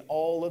blessing and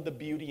all of the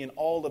beauty and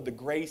all of the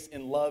grace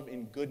and love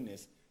and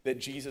goodness that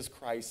Jesus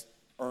Christ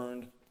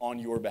earned on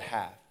your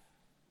behalf.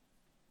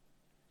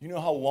 You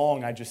know how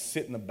long I just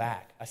sit in the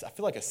back? I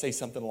feel like I say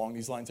something along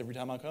these lines every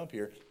time I come up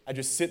here. I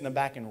just sit in the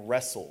back and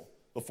wrestle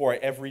before I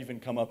ever even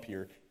come up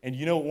here. And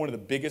you know what one of the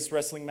biggest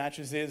wrestling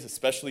matches is,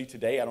 especially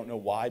today? I don't know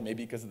why,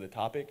 maybe because of the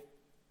topic.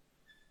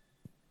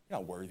 You're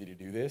not worthy to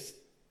do this.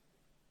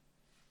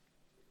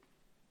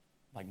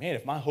 Like, man,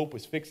 if my hope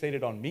was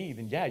fixated on me,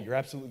 then yeah, you're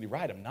absolutely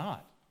right, I'm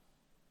not.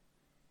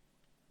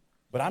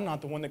 But I'm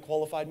not the one that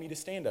qualified me to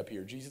stand up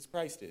here. Jesus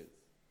Christ is.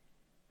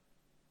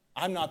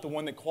 I'm not the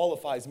one that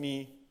qualifies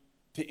me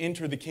to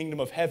enter the kingdom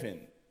of heaven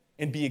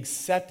and be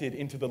accepted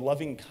into the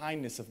loving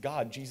kindness of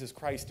God. Jesus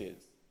Christ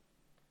is.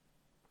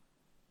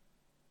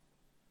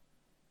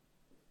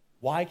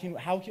 How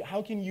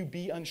can you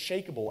be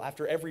unshakable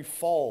after every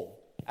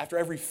fall, after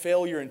every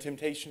failure and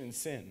temptation and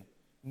sin,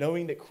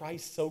 knowing that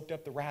Christ soaked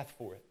up the wrath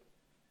for it?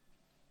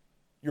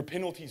 Your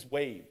penalty's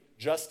waived,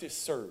 justice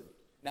served.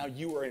 Now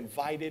you are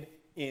invited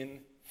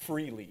in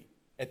freely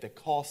at the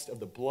cost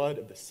of the blood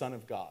of the Son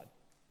of God.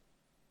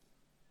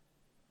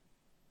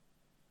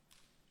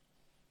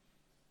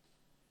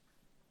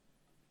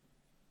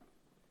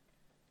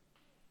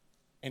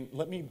 And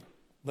let me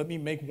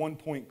make one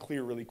point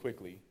clear really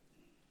quickly.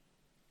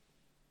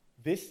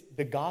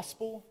 The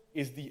gospel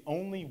is the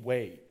only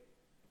way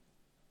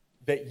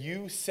that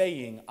you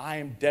saying, I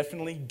am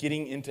definitely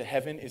getting into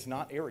heaven is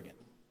not arrogant.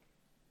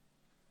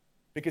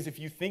 Because if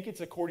you think it's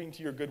according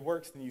to your good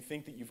works, then you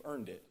think that you've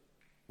earned it,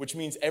 which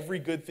means every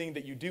good thing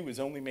that you do is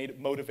only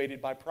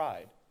motivated by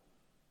pride.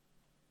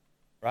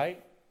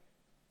 Right?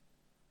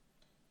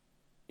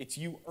 It's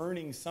you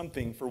earning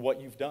something for what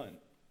you've done.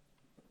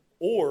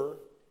 Or,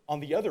 on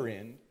the other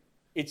end,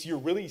 it's you're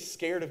really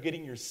scared of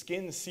getting your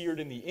skin seared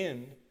in the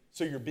end,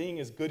 so you're being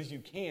as good as you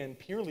can,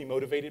 purely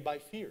motivated by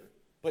fear.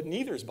 But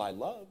neither is by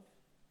love.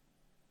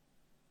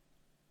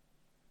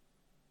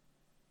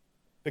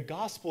 The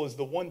gospel is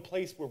the one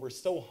place where we're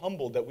so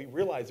humbled that we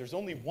realize there's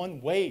only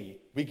one way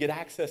we get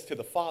access to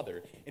the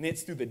Father, and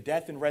it's through the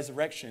death and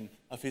resurrection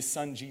of his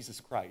Son,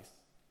 Jesus Christ.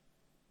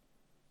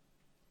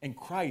 And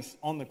Christ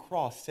on the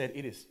cross said,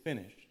 it is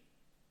finished,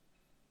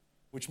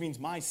 which means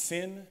my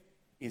sin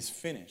is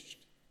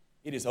finished.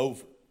 It is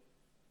over.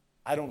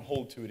 I don't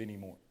hold to it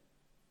anymore.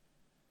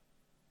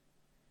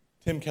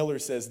 Tim Keller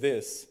says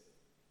this.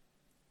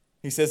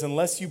 He says,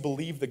 unless you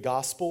believe the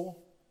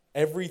gospel,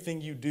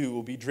 everything you do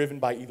will be driven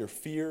by either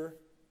fear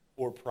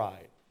or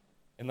pride.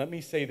 And let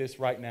me say this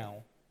right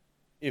now.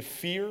 If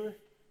fear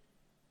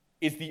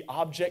is the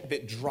object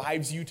that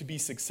drives you to be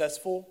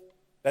successful,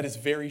 that is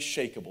very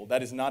shakable.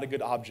 That is not a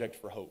good object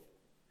for hope.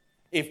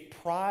 If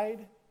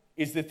pride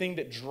is the thing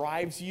that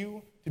drives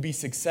you to be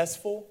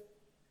successful,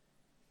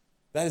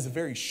 that is a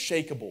very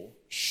shakable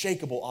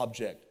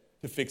object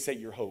to fixate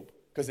your hope.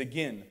 Because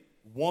again,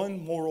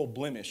 one moral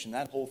blemish and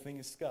that whole thing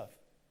is scuffed.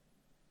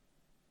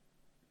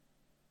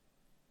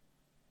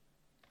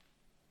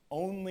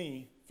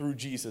 Only through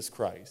Jesus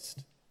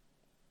Christ.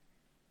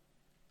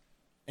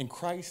 And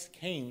Christ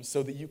came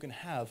so that you can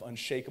have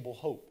unshakable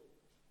hope.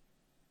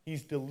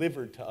 He's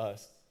delivered to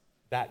us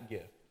that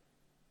gift.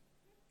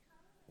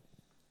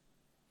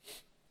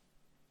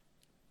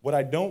 What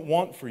I don't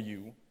want for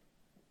you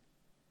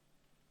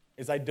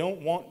is I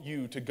don't want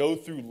you to go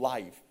through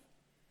life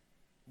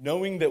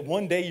knowing that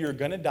one day you're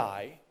going to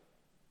die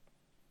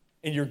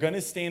and you're going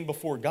to stand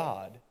before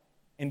God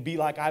and be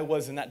like I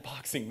was in that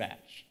boxing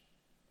match.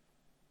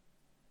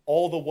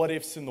 All the what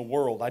ifs in the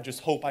world, I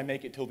just hope I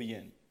make it till the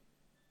end.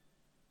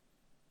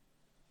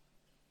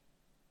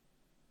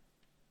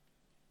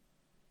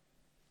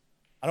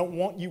 I don't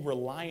want you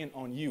reliant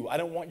on you. I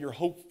don't want your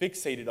hope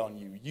fixated on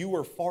you. You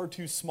are far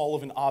too small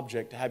of an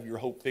object to have your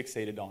hope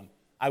fixated on.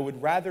 I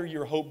would rather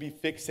your hope be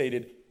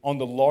fixated on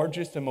the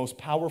largest and most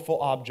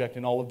powerful object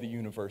in all of the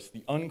universe,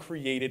 the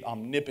uncreated,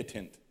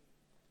 omnipotent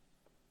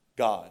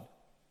God.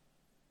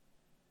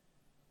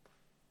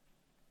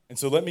 And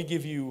so let me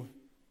give you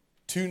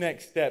two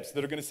next steps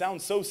that are going to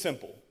sound so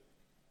simple,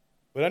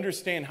 but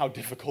understand how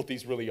difficult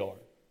these really are.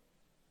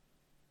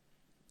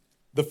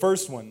 The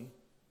first one,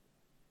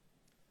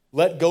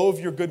 let go of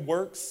your good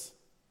works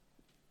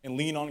and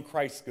lean on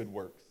Christ's good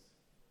works.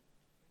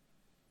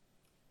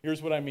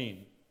 Here's what I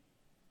mean.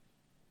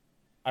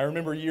 I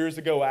remember years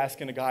ago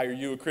asking a guy, are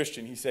you a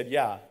Christian? He said,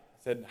 yeah. I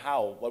said,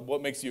 how?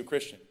 What makes you a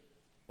Christian?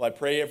 Well, I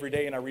pray every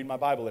day and I read my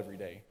Bible every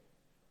day.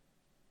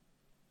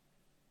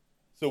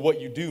 So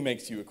what you do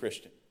makes you a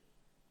Christian.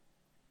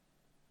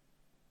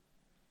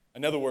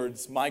 In other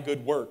words, my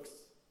good works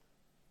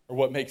are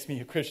what makes me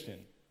a Christian.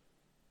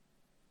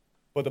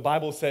 But the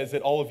Bible says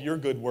that all of your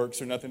good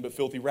works are nothing but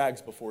filthy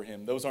rags before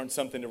him. Those aren't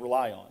something to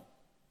rely on.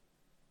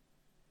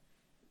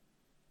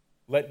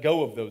 Let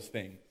go of those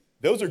things.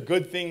 Those are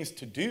good things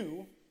to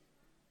do.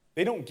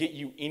 They don't get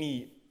you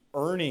any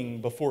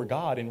earning before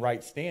God in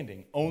right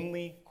standing.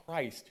 Only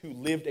Christ, who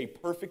lived a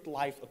perfect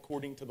life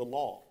according to the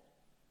law.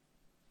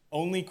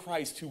 Only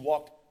Christ, who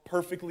walked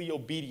perfectly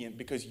obedient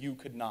because you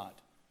could not.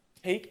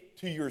 Take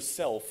to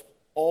yourself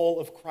all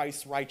of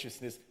Christ's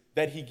righteousness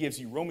that he gives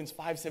you. Romans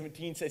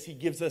 5:17 says he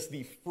gives us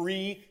the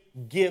free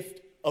gift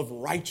of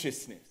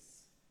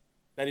righteousness.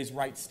 That is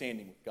right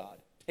standing with God.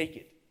 Take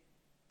it.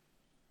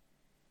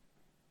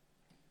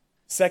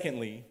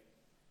 Secondly,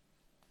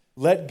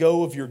 let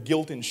go of your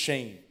guilt and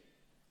shame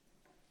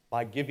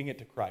by giving it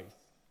to Christ.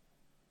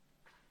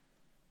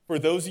 For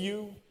those of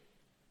you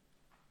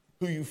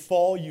who you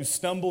fall, you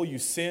stumble, you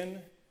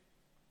sin,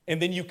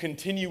 and then you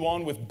continue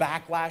on with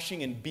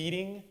backlashing and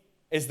beating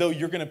as though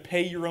you're going to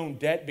pay your own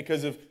debt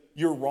because of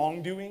your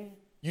wrongdoing,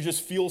 you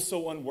just feel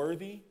so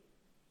unworthy.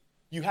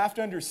 You have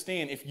to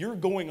understand, if you're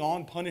going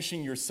on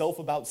punishing yourself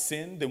about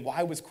sin, then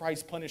why was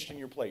Christ punished in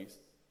your place?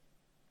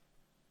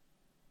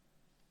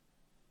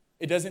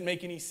 It doesn't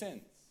make any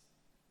sense.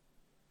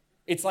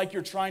 It's like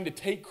you're trying to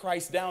take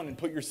Christ down and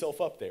put yourself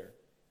up there.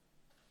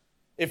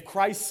 If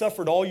Christ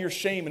suffered all your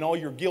shame and all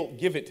your guilt,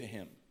 give it to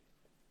him.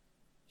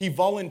 He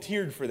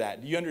volunteered for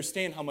that. Do you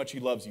understand how much he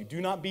loves you?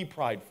 Do not be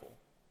prideful.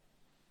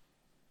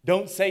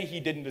 Don't say he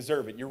didn't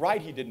deserve it. You're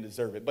right, he didn't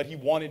deserve it, but he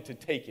wanted to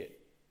take it.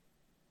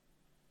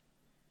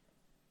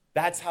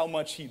 That's how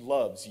much he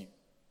loves you.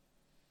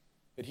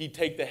 That he'd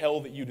take the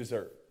hell that you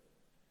deserve,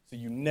 so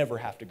you never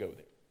have to go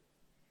there.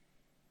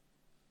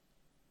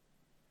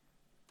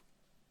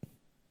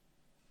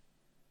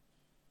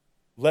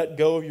 Let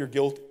go of your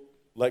guilt.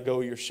 Let go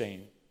of your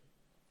shame.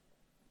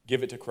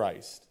 Give it to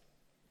Christ.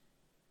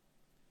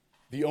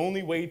 The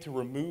only way to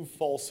remove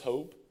false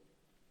hope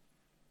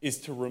is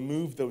to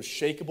remove those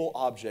shakeable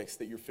objects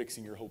that you're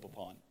fixing your hope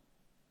upon.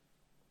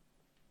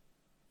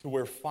 To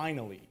where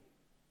finally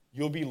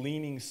you'll be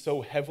leaning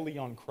so heavily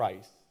on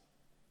Christ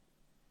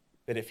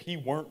that if he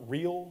weren't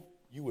real,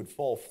 you would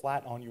fall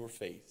flat on your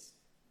face.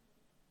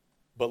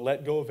 But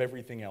let go of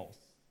everything else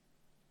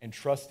and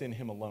trust in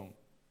him alone.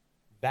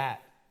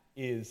 That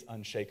is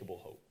unshakable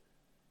hope.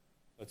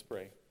 Let's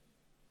pray.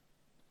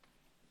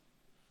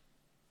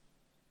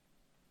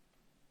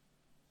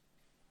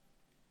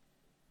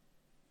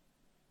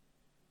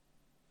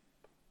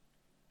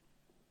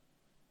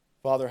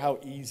 Father, how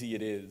easy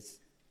it is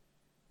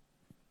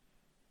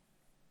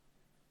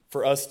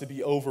for us to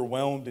be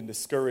overwhelmed and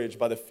discouraged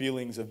by the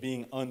feelings of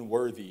being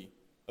unworthy,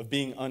 of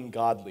being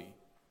ungodly.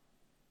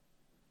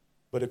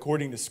 But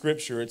according to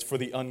Scripture, it's for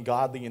the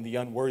ungodly and the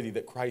unworthy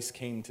that Christ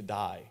came to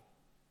die.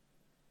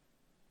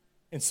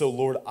 And so,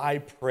 Lord, I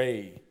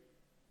pray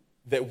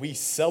that we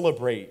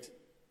celebrate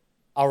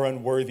our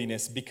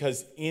unworthiness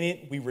because in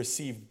it we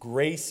receive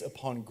grace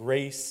upon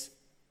grace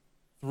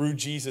through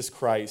Jesus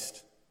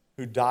Christ,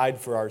 who died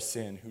for our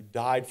sin, who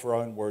died for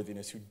our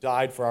unworthiness, who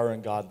died for our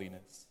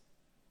ungodliness.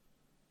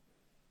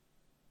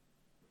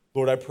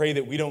 Lord, I pray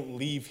that we don't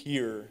leave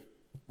here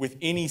with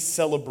any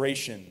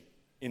celebration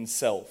in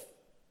self,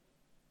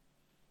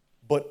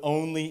 but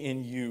only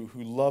in you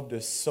who loved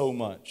us so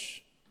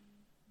much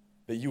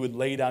that you would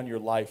lay down your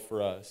life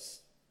for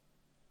us.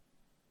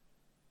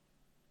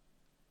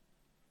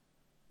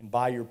 And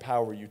by your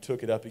power, you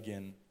took it up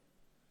again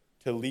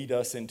to lead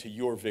us into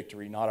your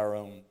victory, not our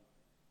own.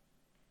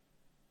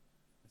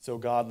 So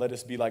God, let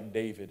us be like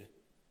David,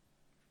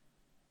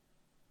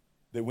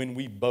 that when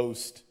we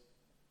boast,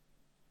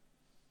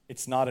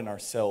 it's not in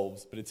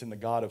ourselves, but it's in the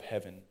God of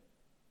heaven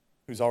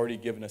who's already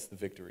given us the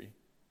victory.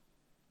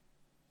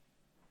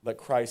 Let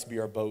Christ be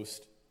our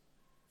boast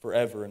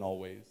forever and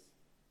always,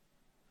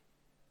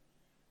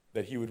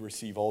 that he would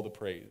receive all the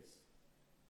praise.